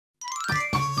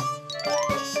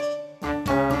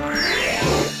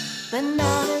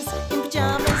Bananas in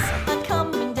pyjamas are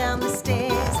coming down the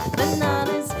stairs.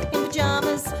 Bananas in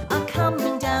pyjamas are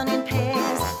coming down in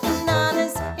pairs.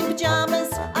 Bananas in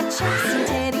pyjamas are chasing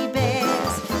teddy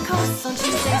bears. 'Cause on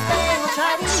Tuesdays they will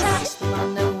try to catch them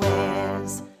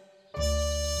unawares.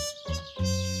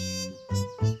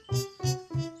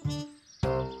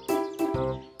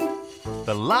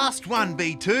 The last one,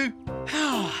 B2.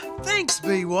 Thanks,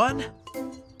 B1.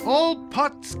 All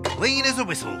pots clean as a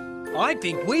whistle. I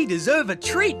think we deserve a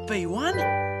treat, B1.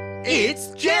 It's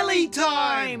jelly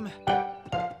time!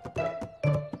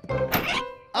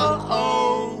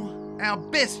 Uh-oh. Our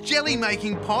best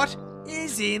jelly-making pot.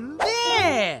 Is in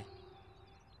there!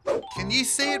 Can you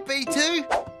see it, B2?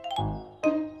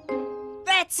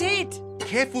 That's it!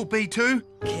 Careful, B2.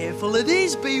 Careful it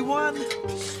is, B1.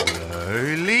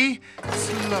 Slowly,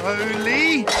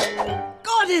 slowly.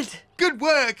 Got it! Good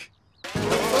work.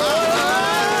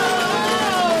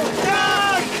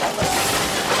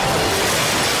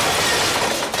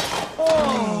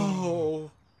 Oh!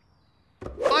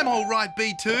 I'm all right,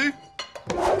 B2.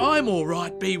 I'm all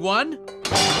right, B1.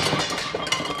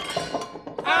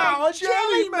 Our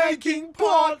jelly-making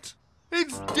pot!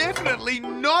 It's definitely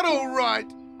not all right.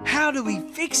 How do we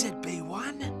fix it,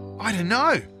 B1? I don't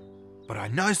know, but I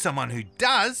know someone who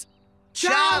does.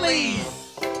 Charlie!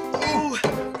 Ooh.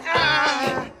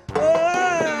 Ah.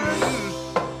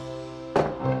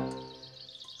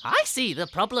 I see the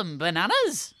problem,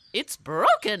 Bananas. It's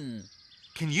broken.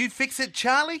 Can you fix it,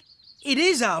 Charlie? It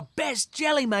is our best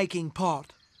jelly-making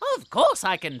pot. Of course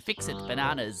I can fix it,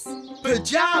 Bananas.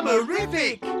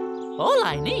 Pyjama-rific! All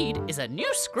I need is a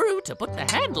new screw to put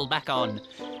the handle back on.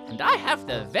 And I have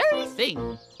the very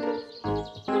thing.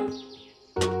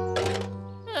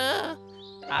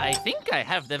 I think I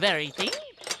have the very thing.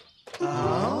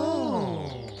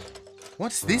 Oh.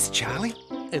 What's this, Charlie?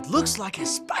 It looks like a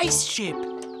spaceship.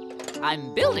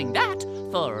 I'm building that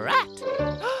for Rat.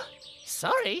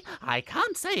 Sorry, I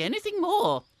can't say anything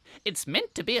more. It's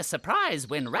meant to be a surprise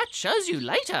when Rat shows you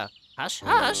later. Hush,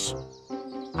 hush.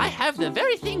 I have the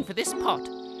very thing for this pot.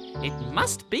 It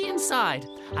must be inside.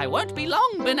 I won't be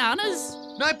long, Bananas.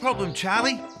 No problem,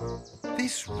 Charlie.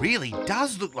 This really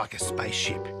does look like a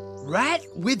spaceship. Rat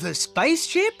with a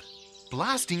spaceship?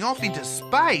 Blasting off into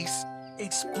space.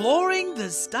 Exploring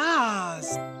the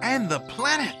stars. And the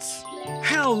planets.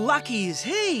 How lucky is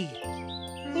he?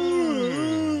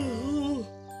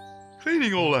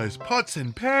 Cleaning all those pots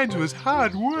and pans was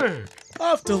hard work.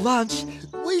 After lunch,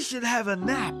 we should have a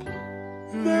nap.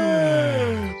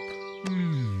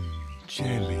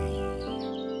 Jelly.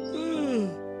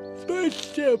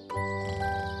 Spaceship.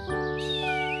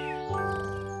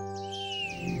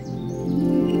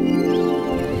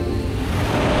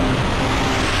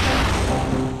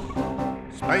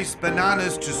 Space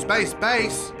Bananas to Space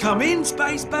Base. Come in,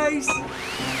 Space Base.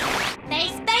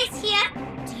 Space Base here.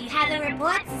 Do you have a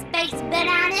report, Space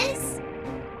Bananas?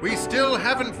 We still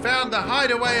haven't found the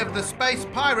hideaway of the space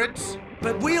pirates.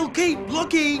 But we'll keep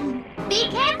looking. Be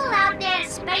careful out there,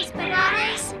 Space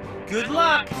Bananas. Good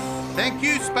luck. Thank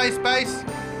you, Space Base.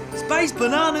 Space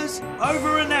Bananas,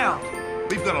 over and out.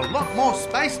 We've got a lot more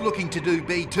space looking to do,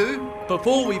 B2.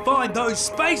 Before we find those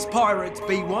space pirates,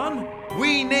 B1.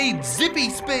 We need zippy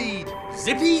speed.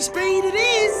 Zippy speed it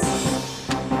is.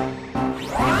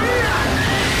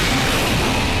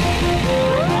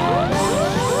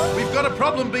 We've got a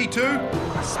problem, B2.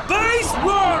 Space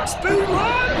rocks,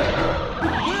 B1!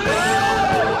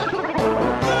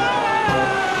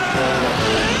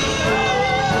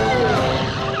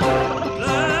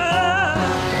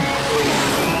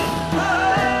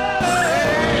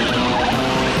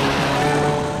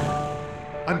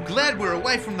 I'm glad we're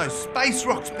away from those space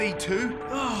rocks, B2.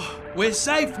 Oh, we're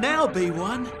safe now,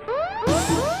 B1.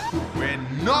 We're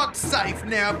not safe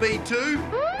now, B2.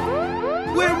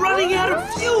 We're running out of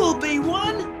fuel,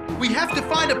 B1. We have to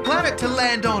find a planet to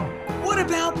land on. What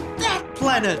about that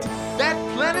planet? That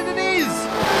planet it is.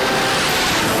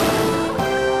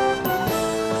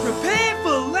 Prepare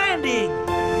for landing.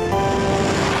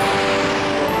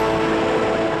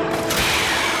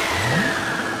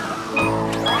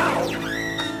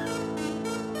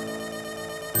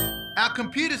 Our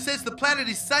computer says the planet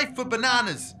is safe for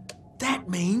bananas. That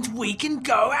means we can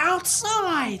go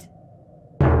outside.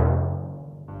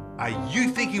 Are you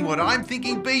thinking what I'm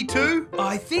thinking, B2?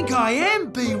 I think I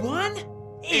am, B1.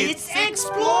 It's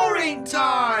exploring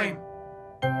time.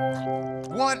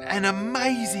 What an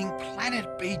amazing planet,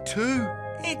 B2.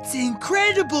 It's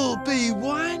incredible,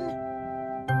 B1.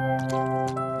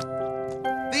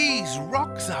 These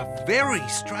rocks are very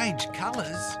strange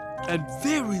colours. And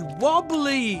very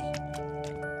wobbly.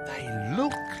 They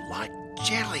look like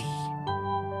jelly.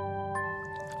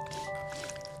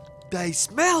 They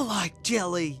smell like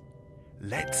jelly.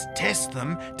 Let's test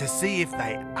them to see if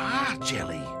they are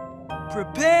jelly.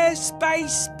 Prepare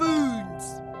space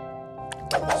spoons.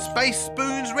 Space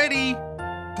spoons ready.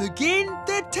 Begin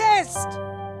the test.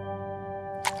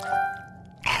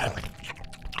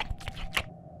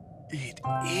 It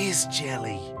is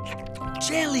jelly.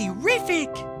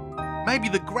 Jelly-rific. Maybe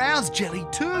the ground's jelly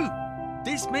too.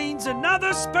 This means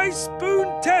another space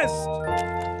spoon test.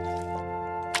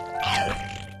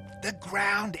 The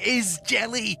ground is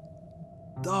jelly.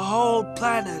 The whole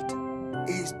planet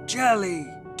is jelly.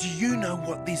 Do you know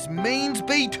what this means,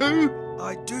 B2?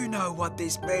 I do know what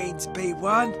this means,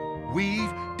 B1.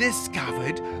 We've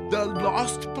discovered the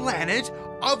lost planet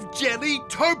of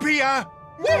Jellytopia.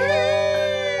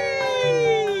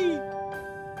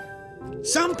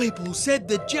 Some people said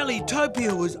that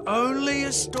Jellytopia was only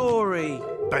a story.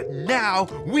 But now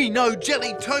we know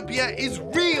Jellytopia is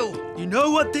real. You know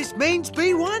what this means,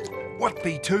 B1? What,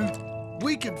 B2?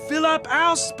 We can fill up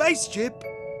our spaceship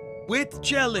with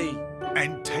jelly.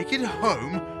 And take it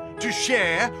home to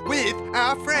share with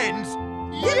our friends.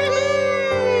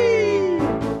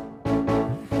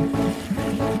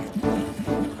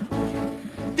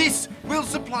 This will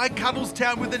supply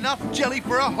Cuddlestown with enough jelly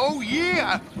for a whole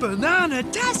year.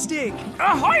 Banana-tastic!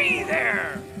 Ahoy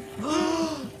there!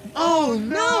 Oh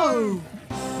no!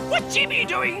 What you be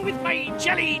doing with my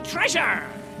jelly treasure?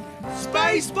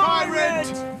 Space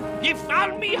pirate! You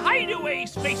found me hideaway,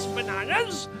 Space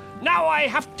Bananas. Now I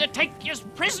have to take you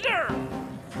prisoner.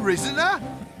 Prisoner?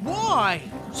 Why?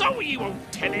 So you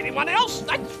won't tell anyone else,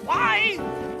 that's why.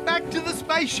 Back to the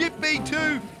spaceship,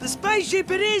 B2. The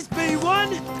spaceship it is,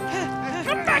 B1!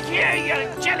 Come back here, you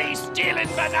jelly-stealing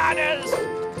bananas.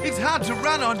 It's hard to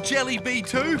run on jelly,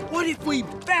 B2. What if we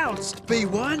bounced,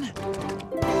 B1?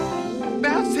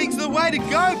 Bouncing's the way to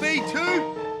go,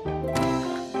 B2.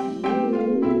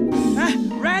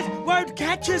 Rat won't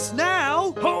catch us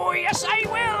now! Oh, yes, I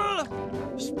will.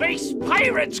 Space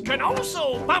pirates can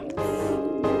also bump.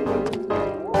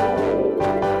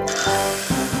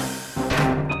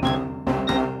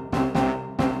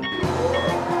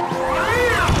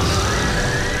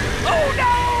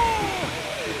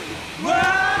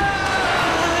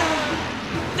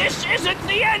 This isn't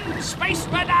the end, Space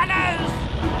Bananas!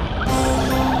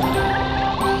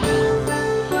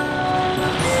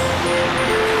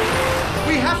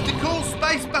 We have to call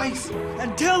Space Base.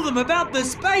 And tell them about the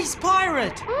space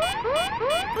pirate!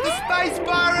 The Space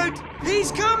Pirate!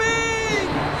 He's coming!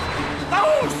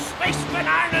 Those Space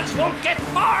Bananas won't get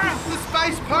far! The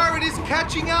Space Pirate is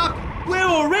catching up. We're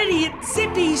already at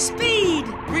zippy speed!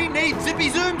 We need Zippy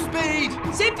Zoom speed.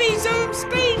 Zippy zoom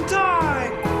speed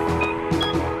time!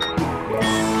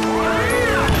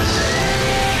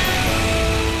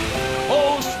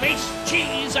 Oh, Space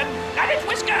Cheese and Planet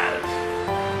Whiskers!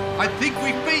 I think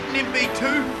we've beaten him,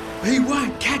 B2. He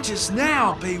won't catch us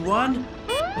now, B1.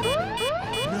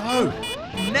 No.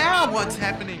 Now what's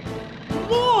happening?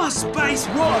 More space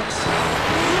rocks!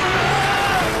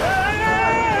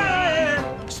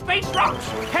 Space rocks,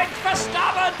 head for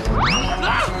starboard!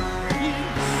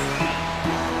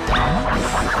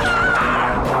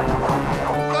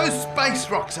 Those space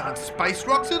rocks aren't space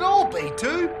rocks at all,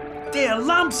 B2. They're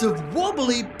lumps of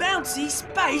wobbly, bouncy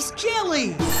space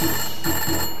jelly!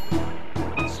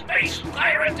 Space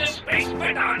Pirate to Space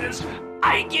Bananas!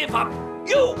 I give up!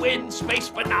 You win, Space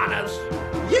Bananas!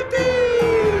 Yippee!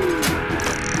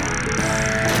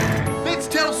 Let's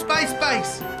tell Space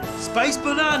Base. Space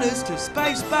bananas to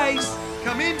space base.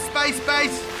 Come in, Space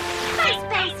Base. Space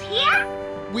Base here.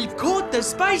 We've caught the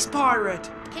space pirate.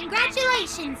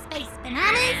 Congratulations, Space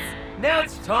Bananas. Now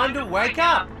it's time to wake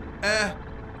up.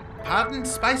 Pardon,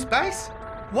 Space Base?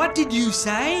 What did you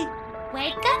say?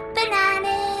 Wake up,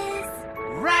 Bananas.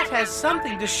 Rat has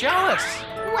something to show us.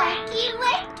 Wakey,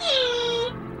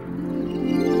 wakey.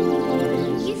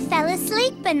 You fell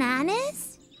asleep,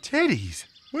 Bananas? Teddies,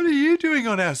 what are you doing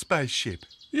on our spaceship?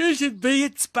 You should be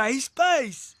at space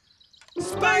base.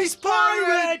 Space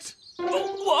pirate!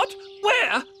 What?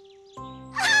 Where?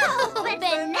 Oh,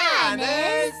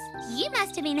 Bananas! You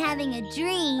must have been having a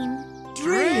dream.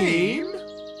 Dream?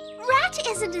 Rat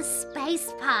isn't a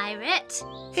space pirate.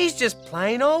 He's just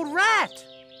plain old rat.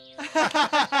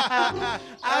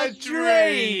 A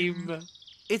dream!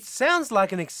 It sounds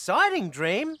like an exciting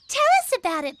dream. Tell us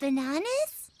about it,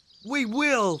 Bananas. We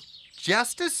will.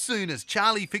 Just as soon as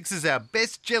Charlie fixes our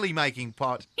best jelly-making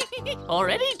pot.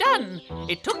 Already done.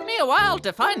 It took me a while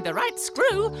to find the right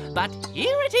screw, but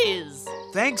here it is.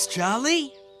 Thanks,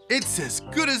 Charlie. It's as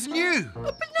good as new.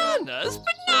 Bananas?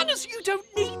 Bananas, you don't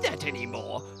need that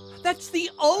anymore. That's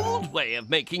the old way of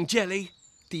making jelly.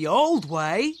 the old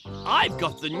way. I've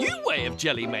got the new way of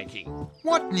jelly making.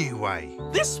 What new way?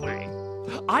 This way.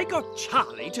 I got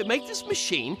Charlie to make this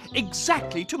machine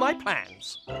exactly to my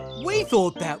plans. We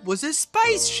thought that was a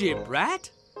spaceship,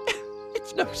 Rat.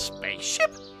 It's no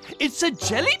spaceship. It's a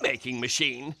jelly-making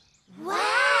machine.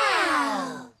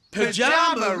 Wow!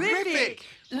 Pyjama-rific!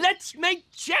 Let's make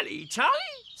jelly, Charlie.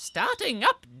 Starting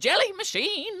up jelly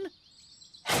machine.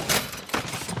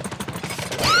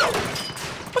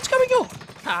 What's going on?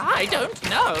 I don't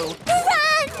know.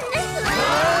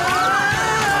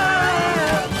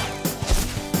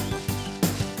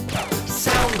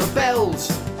 Sound the bells,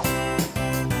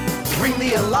 ring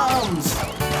the alarms,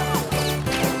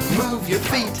 move your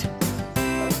feet,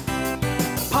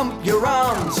 pump your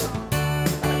arms.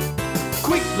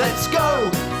 Quick, let's go!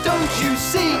 Don't you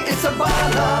see it's a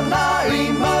banana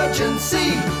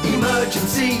emergency?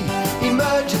 Emergency,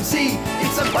 emergency,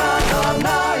 it's a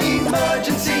banana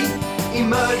emergency.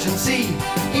 Emergency,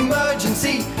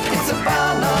 emergency, it's a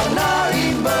banana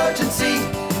emergency.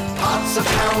 Hearts are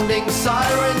pounding,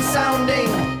 sirens sounding.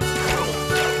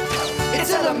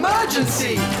 It's an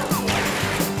emergency.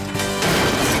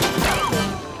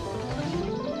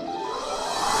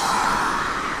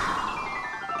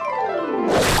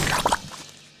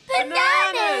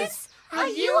 Bananas! Are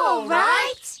you all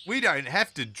right? We don't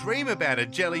have to dream about a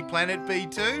jelly planet,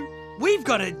 B2. We've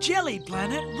got a jelly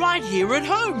planet right here at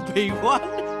home, P1.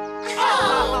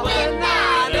 Oh,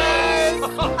 bananas!